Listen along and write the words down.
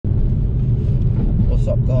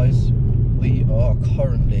What's up guys? We are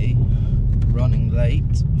currently running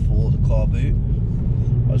late for the Carboot.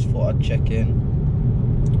 I just thought I'd check in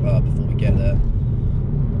before we get there.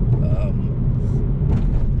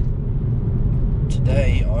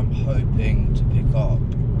 Today I'm hoping to pick up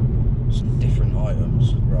some different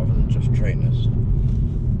items rather than just trainers.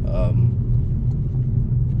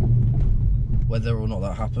 Whether or not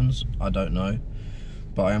that happens, I don't know.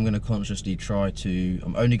 But I am going to consciously try to,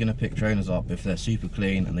 I'm only going to pick trainers up if they're super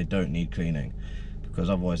clean and they don't need cleaning, because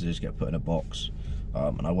otherwise they just get put in a box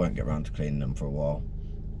and I won't get around to cleaning them for a while.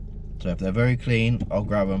 So if they're very clean, I'll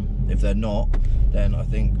grab them. If they're not, then I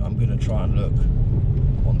think I'm going to try and look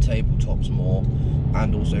on tabletops more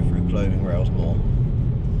and also through clothing rails more.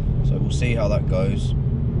 So we'll see how that goes.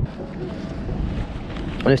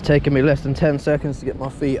 And it's taken me less than 10 seconds to get my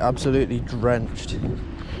feet absolutely drenched.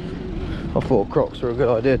 I thought Crocs were a good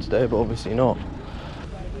idea today, but obviously not.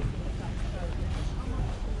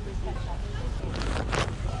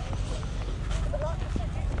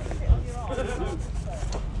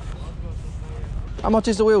 How much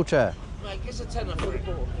is the wheelchair? Mate, it's a tenner for the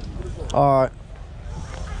ball. Alright.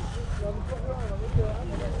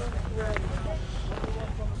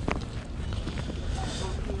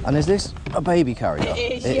 And is this a baby carrier?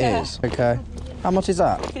 It is, It yeah. is. Okay. How much is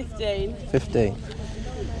that? 15. 15.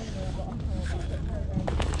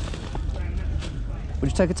 Would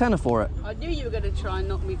you take a tenner for it? I knew you were going to try and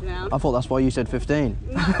knock me down. I thought that's why you said 15.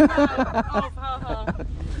 No, ha.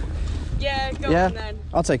 Yeah, go on then.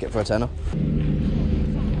 I'll take it for a tenner.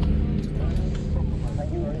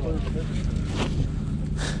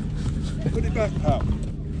 Put it back up.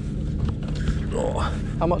 Oh.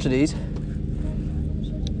 How much are these? £2.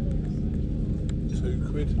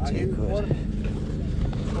 2 quid.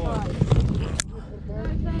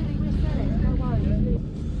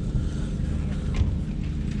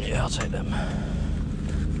 Yeah, I'll take them.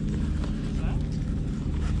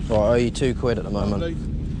 Right, I owe you 2 quid at the moment.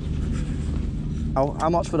 How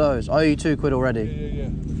much for those? I owe you 2 quid already. Yeah.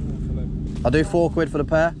 I'll do 4 quid for the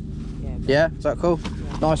pair? Yeah? Is that cool?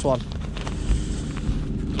 Nice one.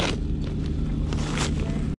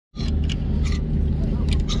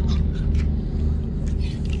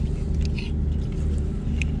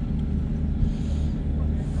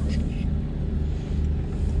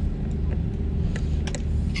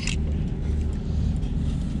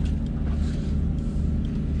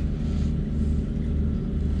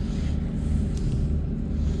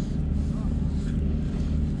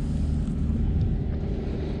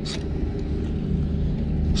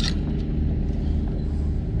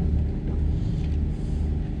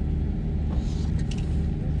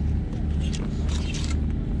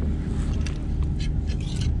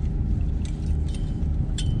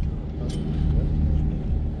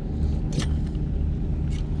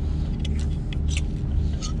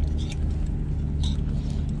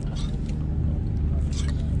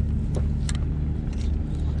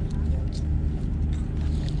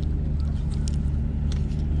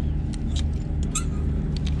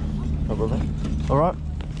 All right.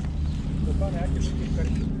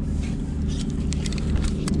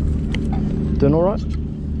 Doing all right?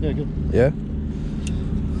 Yeah, good. Yeah.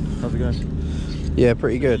 How's it going? Yeah,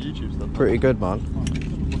 pretty good. YouTube stuff. Pretty good, man.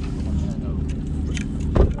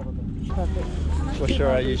 What's your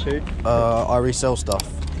YouTube? I resell stuff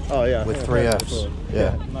Oh yeah. with 3 Fs.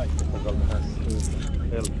 Yeah.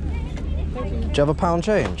 Do you have a pound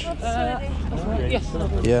change? Yes.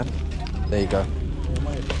 Yeah. There you go.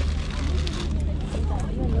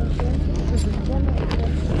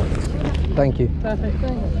 Thank you. Perfect.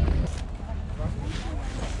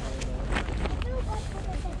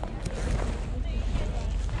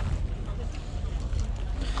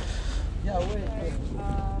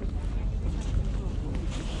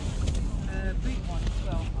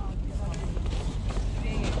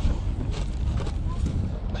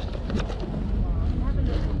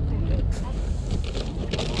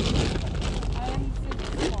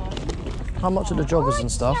 How much are the joggers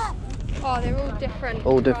and stuff? Oh, they're all different.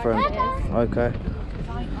 All different. prices. Okay.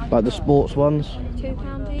 Like the sports ones?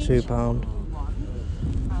 £2 each. £2.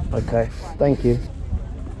 Okay. Thank you.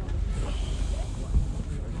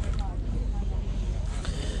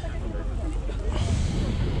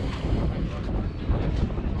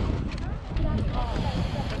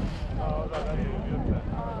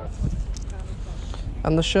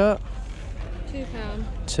 And the shirt? £2.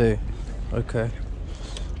 2. Okay.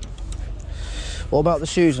 What about the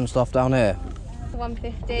shoes and stuff down here?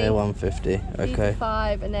 £1.50. They're £1.50. These Okay. are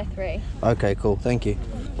 5 and they're 3. Okay, cool. Thank you.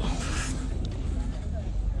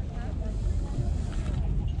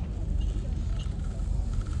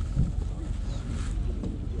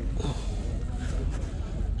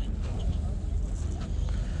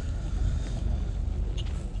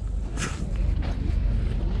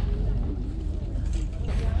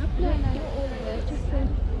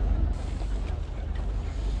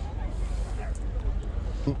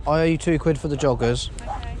 I owe you £2 for the joggers.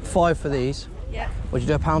 Okay. 5 for these. Yeah. Would you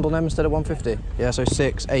do a pound on them instead of 150? Yeah, so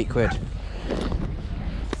 6, £8.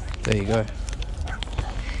 There you go.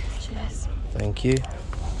 Cheers. Thank you.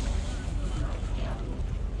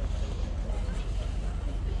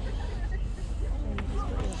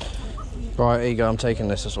 Right, here you go. I'm taking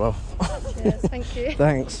this as well. Cheers, thank you.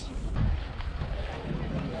 Thanks.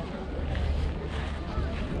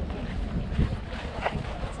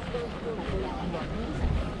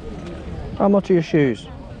 How much are your shoes?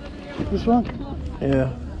 This one?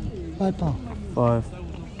 Yeah. £5. 5.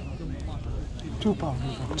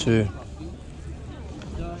 £2. 2.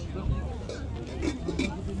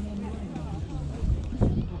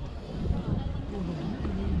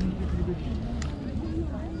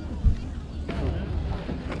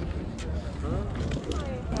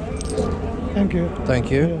 Thank you.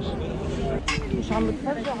 Thank you. Yes.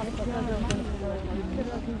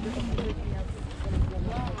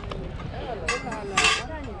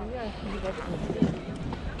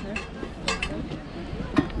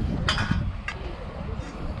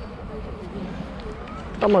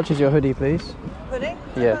 How much is your hoodie, please? Hoodie?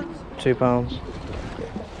 Yeah, £2.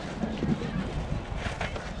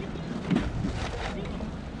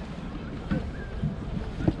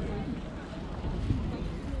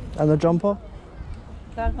 And the jumper?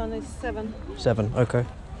 That one is 7. 7, okay.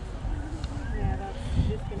 Yeah, that's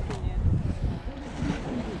discontinued.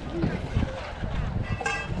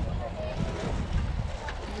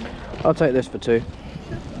 I'll take this for 2.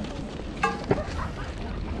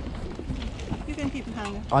 You can keep it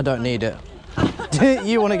hanging. I don't need it.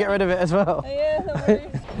 You want to get rid of it as well? Yeah, no worries.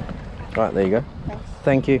 Right, there you go. Thanks.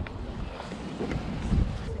 Thank you.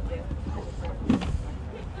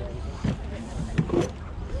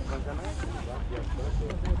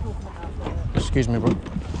 Excuse me, bro.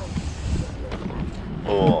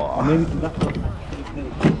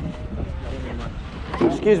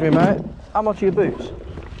 Excuse me, mate. How much are your boots?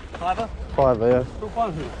 Fiver? £5, yeah.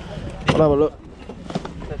 I'll have a look.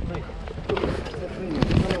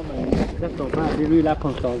 That's not bad. They really like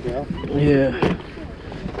on salt, yeah. Yeah.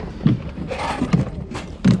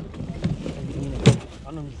 I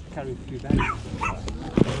don't carry 2 bags.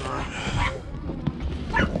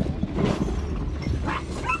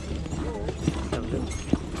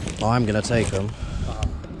 I'm gonna take them.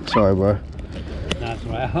 Sorry, bro. That's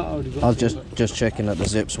right. I was just checking that the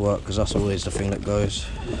zips work because that's always the thing that goes.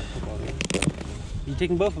 You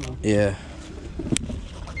taking both of them? Yeah.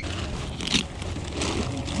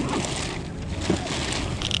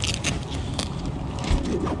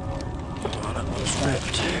 Oh, that one's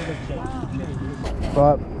ripped.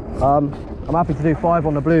 Right, I'm happy to do 5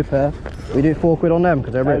 on the blue pair. We do £4 on them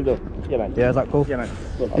because they're ripped. Yeah, man. Yeah, is that cool? Yeah, man.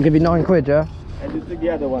 Cool. I'll give you £9, yeah? And you take the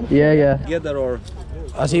other one. Yeah, yeah. Together or?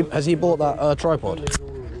 Has he bought that tripod?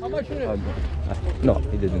 No,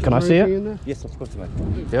 he didn't. Can I see it? Yes, of course, man.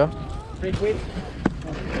 Yeah. Wait.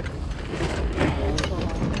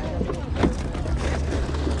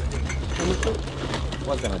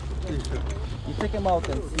 What's that? You take them out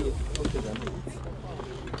and see it.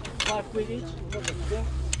 £5 each.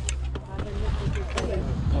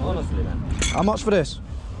 Honestly, man. How much for this?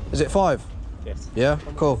 Is it 5? Yes. Yeah,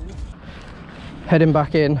 cool. Heading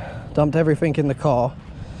back in, dumped everything in the car.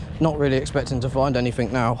 Not really expecting to find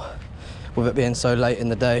anything now, with it being so late in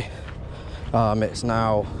the day. It's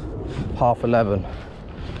now 11:30,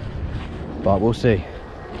 but we'll see.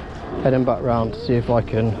 Heading back round to see if I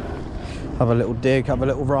can have a little dig, have a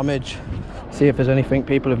little rummage, see if there's anything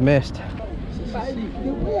people have missed. I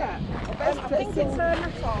think it's a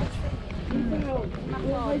massage.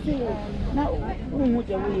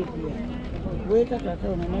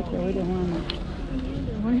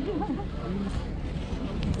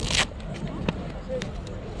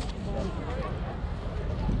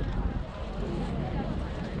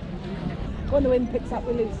 When the wind picks up,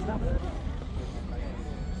 we lose stuff.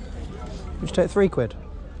 Would you take £3?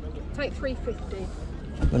 Take £3.50.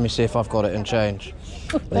 Let me see if I've got it in change.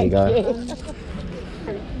 There you go.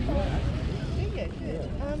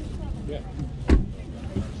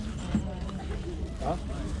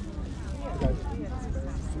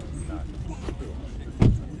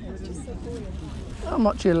 How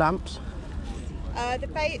much are your lamps?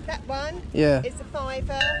 That one Yeah. is a £5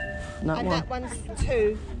 That and one. that one's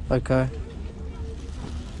 2. Okay.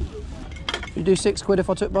 You do £6 if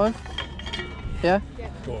I took both? Yeah? Yeah.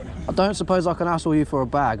 I don't suppose I can hassle you for a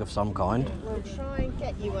bag of some kind. We'll try and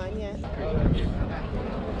get you one, yeah.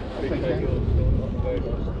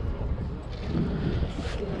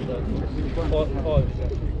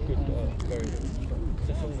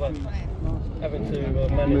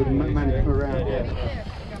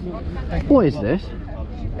 What is this?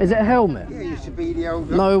 Is it a helmet? Yeah, it used to be the old.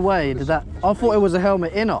 No way, did that? I thought it was a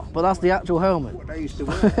helmet inner, but that's the actual helmet. What they used to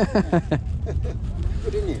wear.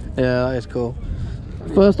 Good, isn't it? Yeah, that is cool.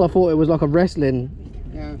 First I thought it was like a wrestling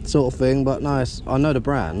sort of thing, but no, I know the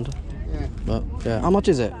brand. Yeah. But yeah, how much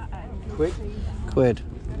is it? Quid.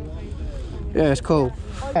 Yeah, it's cool.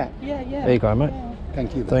 Yeah. There you go, mate.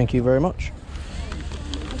 Thank you. Thank you very much.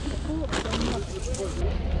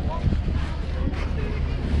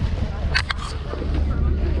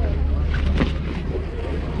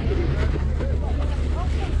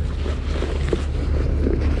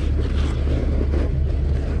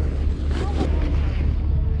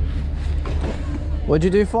 Would you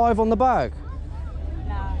do 5 on the bag?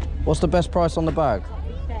 No. What's the best price on the bag?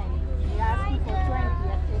 10. You asked me for 20,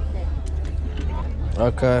 I said 10.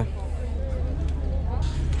 Okay.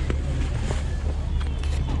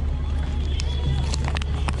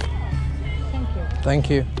 Thank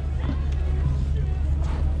you.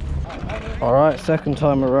 Alright, second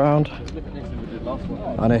time around.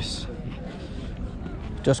 And it's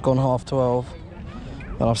just gone 12:30.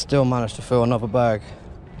 And I've still managed to fill another bag.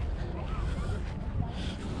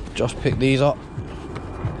 Just picked these up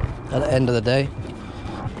at the end of the day.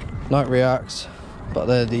 Night Reacts, but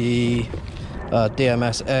they're the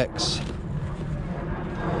DMS X.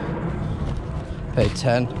 Paid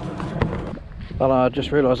 10. And I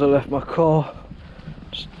just realised I left my car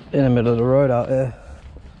just in the middle of the road out here.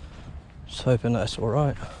 Just hoping that's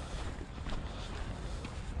alright.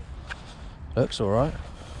 Looks alright.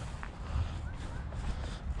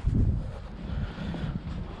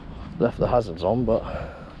 Left the hazards on, but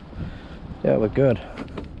yeah, we're good.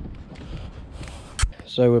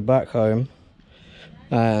 So we're back home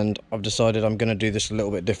and I've decided I'm going to do this a little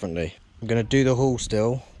bit differently. I'm going to do the haul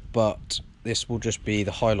still, but this will just be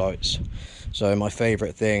the highlights. So my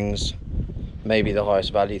favourite things, maybe the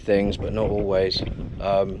highest value things, but not always.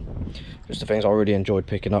 Just the things I really enjoyed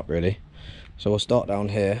picking up, really. So we'll start down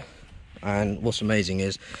here, and what's amazing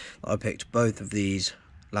is that I picked both of these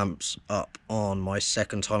lamps up on my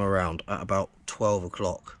second time around at about 12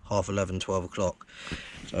 o'clock, half 11, 12 o'clock.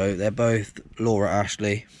 So they're both Laura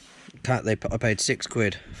Ashley. I paid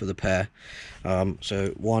 £6 for the pair.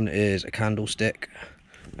 So one is a candlestick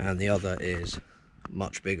and the other is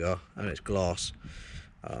much bigger and it's glass.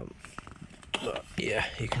 But yeah,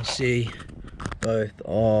 you can see both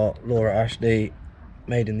are Laura Ashley,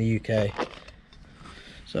 made in the UK.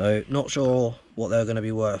 So not sure what they're going to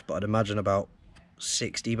be worth, but I'd imagine about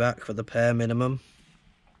 60 back for the pair minimum.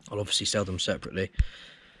 I'll obviously sell them separately.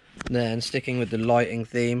 Then sticking with the lighting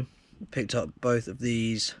theme, picked up both of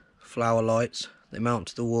these flower lights. They mount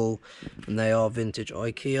to the wall and they are vintage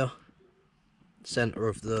IKEA. Center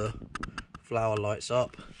of the flower lights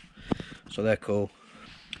up, so they're cool.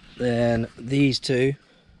 Then these two,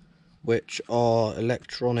 which are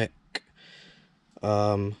electronic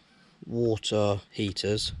water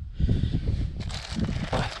heaters.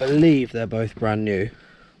 I believe they're both brand new.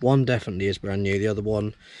 One definitely is brand new, the other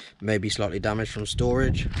one may be slightly damaged from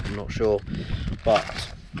storage, I'm not sure.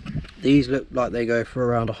 But these look like they go for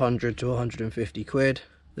around 100 to 150 quid.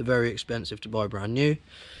 They're very expensive to buy brand new.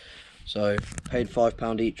 So paid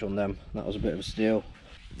 £5 each on them. That was a bit of a steal.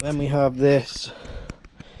 Then we have this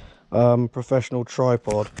professional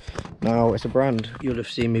tripod. Now it's a brand you'll have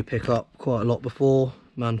seen me pick up quite a lot before,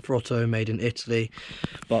 Manfrotto, made in Italy,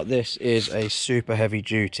 but this is a super heavy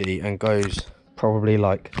duty and goes probably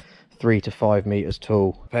like 3 to 5 meters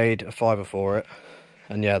tall. Paid a £5 for it,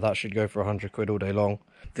 and yeah, that should go for 100 quid all day long.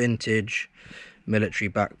 Vintage military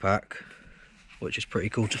backpack, which is pretty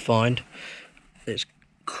cool to find. It's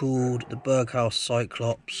called the Berghaus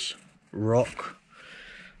Cyclops Rock.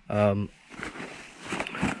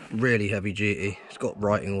 Really heavy duty. It's got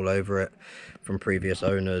writing all over it from previous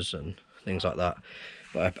owners and things like that,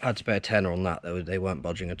 but I had to pay a tenner on that. They weren't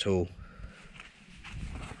budging at all,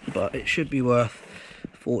 but it should be worth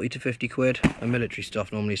 40 to 50 quid, and military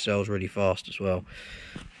stuff normally sells really fast as well.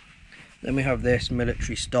 Then we have this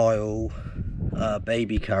military style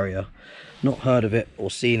baby carrier. Not heard of it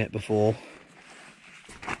or seen it before.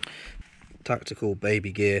 Tactical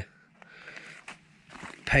baby gear.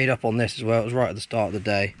 Paid up on this as well. It was right at the start of the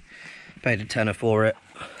day. Paid a tenner for it.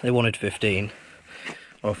 They wanted 15.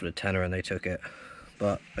 I offered a tenner and they took it.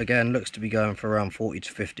 But again, looks to be going for around 40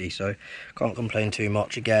 to 50, so can't complain too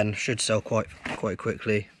much. Again, should sell quite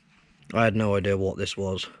quickly. I had no idea what this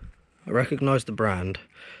was. I recognised the brand,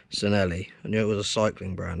 Sinelli. I knew it was a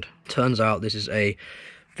cycling brand. Turns out this is a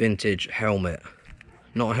vintage helmet.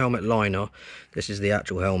 Not a helmet liner, this is the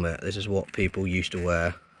actual helmet. This is what people used to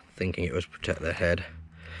wear, thinking it was to protect their head.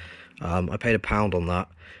 I paid £1 on that.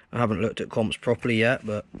 I haven't looked at comps properly yet,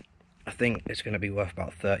 but I think it's going to be worth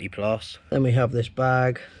about 30 plus. Then we have this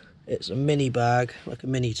bag. It's a mini bag, like a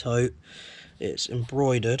mini tote. It's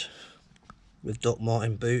embroidered with Doc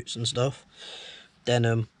Martin boots and stuff,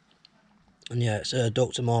 denim, and yeah, it's a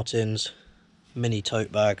Dr. Martens mini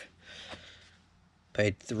tote bag.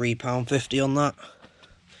 Paid £3.50 on that,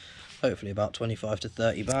 hopefully about 25 to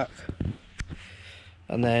 30 back.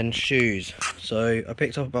 And then shoes, so I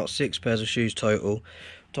picked up about 6 pairs of shoes total.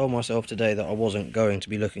 Told myself today that I wasn't going to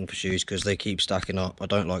be looking for shoes because they keep stacking up. I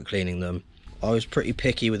don't like cleaning them. I was pretty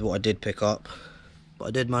picky with what I did pick up, but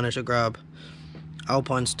I did manage to grab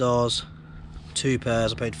Alpine Stars, 2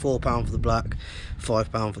 pairs. I paid £4 for the black,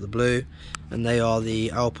 £5 for the blue, and they are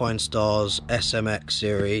the Alpine Stars SMX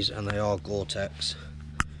series, and they are Gore-Tex.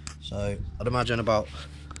 So I'd imagine about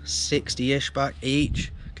 60-ish back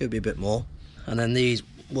each, could be a bit more. And then these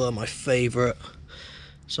were my favourite,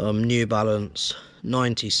 some New Balance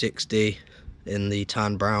 9060 in the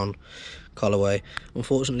tan brown colourway.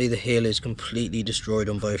 Unfortunately the heel is completely destroyed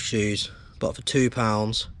on both shoes, but for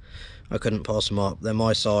 £2 I couldn't pass them up. They're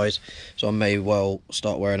my size, so I may well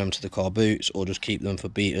start wearing them to the car boots or just keep them for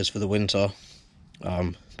beaters for the winter.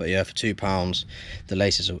 But yeah, for £2 the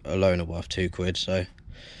laces alone are worth £2, so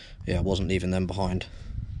yeah, I wasn't leaving them behind.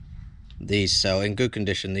 These sell in good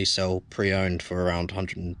condition, these sell pre-owned for around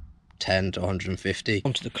 110 to 150.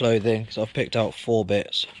 Onto the clothing, so I've picked out 4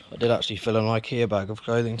 bits. I did actually fill an IKEA bag of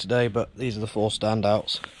clothing today, but these are the 4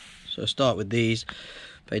 standouts. So start with these,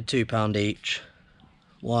 paid £2 each.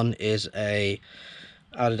 One is a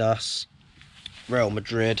Adidas Real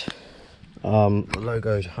Madrid. The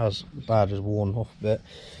logo has, the badge has worn off a bit,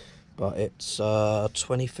 but it's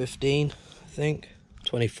 2015, I think,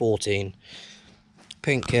 2014.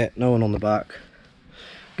 Pink kit, no one on the back.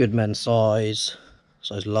 Good men's size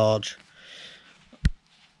large.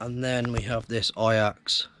 And then we have this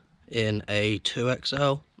Ajax in a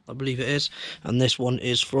 2XL, I believe it is, and this one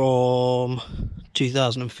is from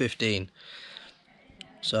 2015.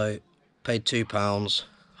 So paid £2,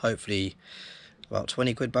 hopefully about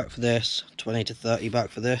 20 quid back for this, 20 to 30 back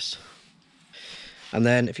for this. And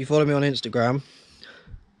then if you follow me on Instagram,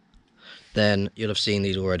 then you'll have seen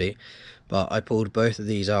these already, but I pulled both of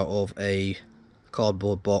these out of a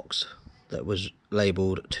cardboard box that was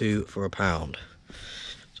labelled 2 for £1.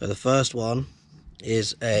 So the first one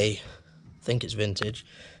is I think it's vintage,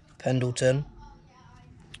 Pendleton,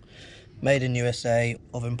 made in USA,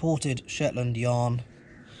 of imported Shetland yarn,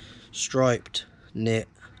 striped knit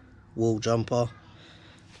wool jumper.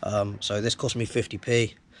 So this cost me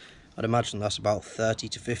 50p. I'd imagine that's about 30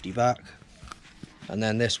 to 50 back. And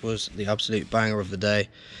then this was the absolute banger of the day,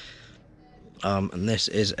 and this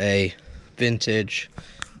is a vintage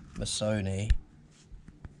Missoni,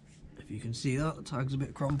 if you can see that, the tag's a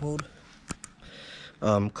bit crumpled,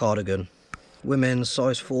 cardigan, women's,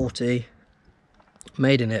 size 40,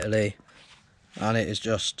 made in Italy, and it is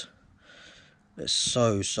just, it's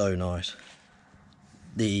so nice.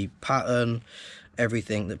 The pattern,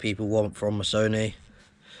 everything that people want from Missoni,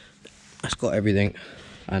 it's got everything,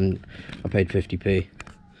 and I paid 50p.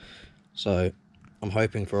 So I'm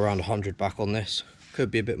hoping for around 100 back on this.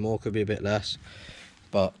 Could be a bit more, could be a bit less,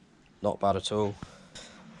 but not bad at all.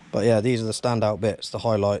 But yeah, these are the standout bits, the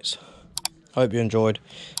highlights. Hope you enjoyed,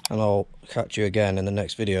 and I'll catch you again in the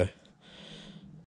next video.